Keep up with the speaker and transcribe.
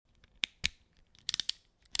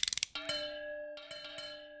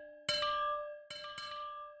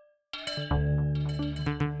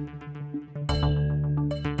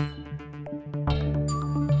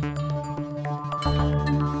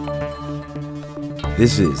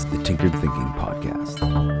This is the Tinkered Thinking Podcast.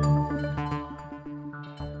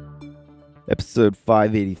 Episode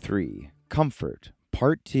 583, Comfort,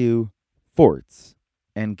 Part 2, Forts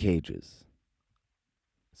and Cages.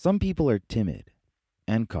 Some people are timid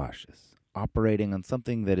and cautious, operating on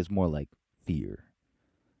something that is more like fear.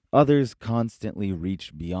 Others constantly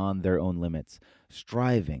reach beyond their own limits,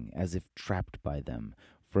 striving as if trapped by them,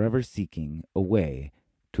 forever seeking a way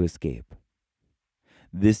to escape.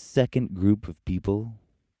 This second group of people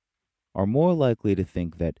are more likely to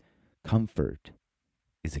think that comfort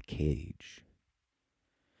is a cage.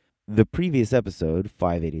 The previous episode,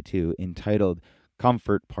 582, entitled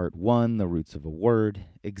Comfort Part 1, The Roots of a Word,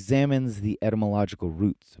 examines the etymological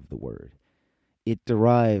roots of the word. It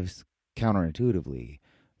derives, counterintuitively,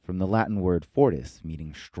 from the Latin word fortis,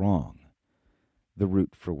 meaning strong, the root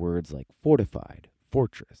for words like fortified,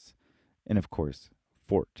 fortress, and of course,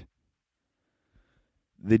 fort.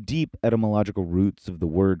 The deep etymological roots of the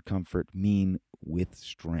word comfort mean with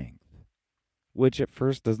strength, which at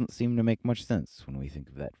first doesn't seem to make much sense when we think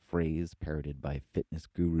of that phrase parroted by fitness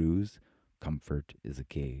gurus, comfort is a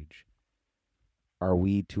cage. Are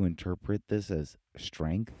we to interpret this as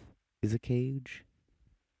strength is a cage?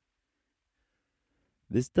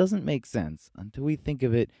 This doesn't make sense until we think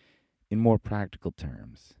of it in more practical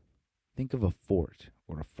terms. Think of a fort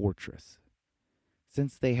or a fortress.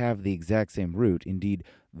 Since they have the exact same root, indeed,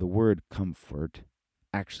 the word comfort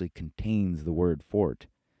actually contains the word fort.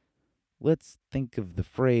 Let's think of the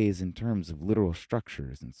phrase in terms of literal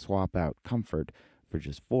structures and swap out comfort for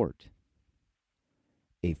just fort.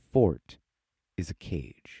 A fort is a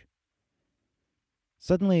cage.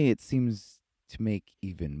 Suddenly, it seems to make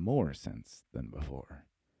even more sense than before.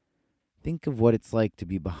 Think of what it's like to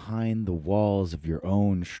be behind the walls of your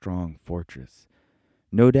own strong fortress.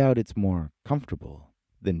 No doubt it's more comfortable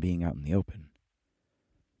than being out in the open.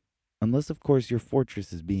 Unless, of course, your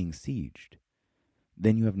fortress is being sieged.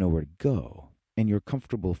 Then you have nowhere to go, and your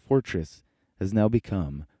comfortable fortress has now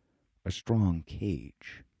become a strong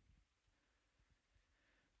cage.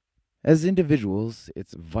 As individuals,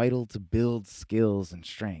 it's vital to build skills and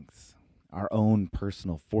strengths, our own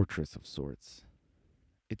personal fortress of sorts.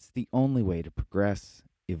 It's the only way to progress,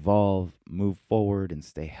 evolve, move forward, and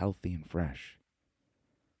stay healthy and fresh.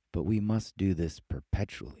 But we must do this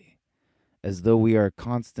perpetually, as though we are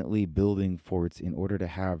constantly building forts in order to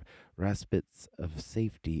have respites of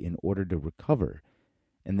safety in order to recover,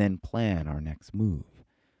 and then plan our next move.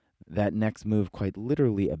 That next move quite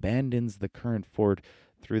literally abandons the current fort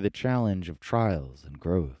through the challenge of trials and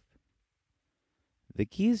growth. The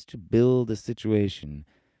key is to build a situation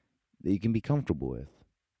that you can be comfortable with,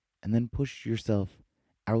 and then push yourself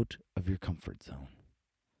out of your comfort zone.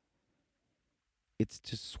 It's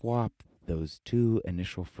to swap those two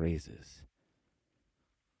initial phrases.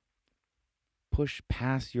 Push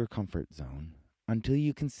past your comfort zone until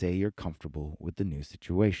you can say you're comfortable with the new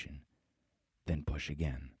situation. Then push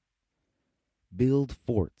again. Build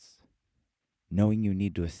forts, knowing you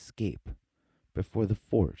need to escape before the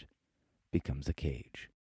fort becomes a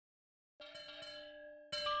cage.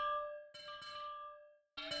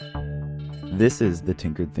 This is the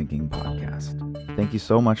Tinkered Thinking Podcast. Thank you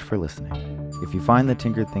so much for listening. If you find the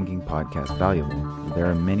Tinkered Thinking Podcast valuable, there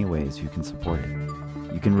are many ways you can support it.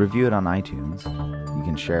 You can review it on iTunes, you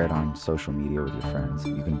can share it on social media with your friends,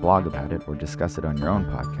 you can blog about it or discuss it on your own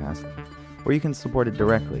podcast, or you can support it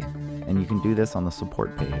directly, and you can do this on the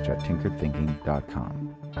support page at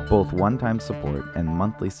tinkeredthinking.com. Both one-time support and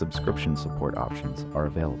monthly subscription support options are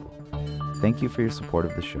available. Thank you for your support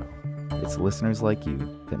of the show. It's listeners like you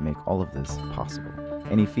that make all of this possible.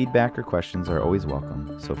 Any feedback or questions are always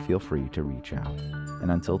welcome, so feel free to reach out.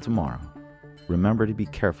 And until tomorrow, remember to be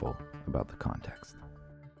careful about the context.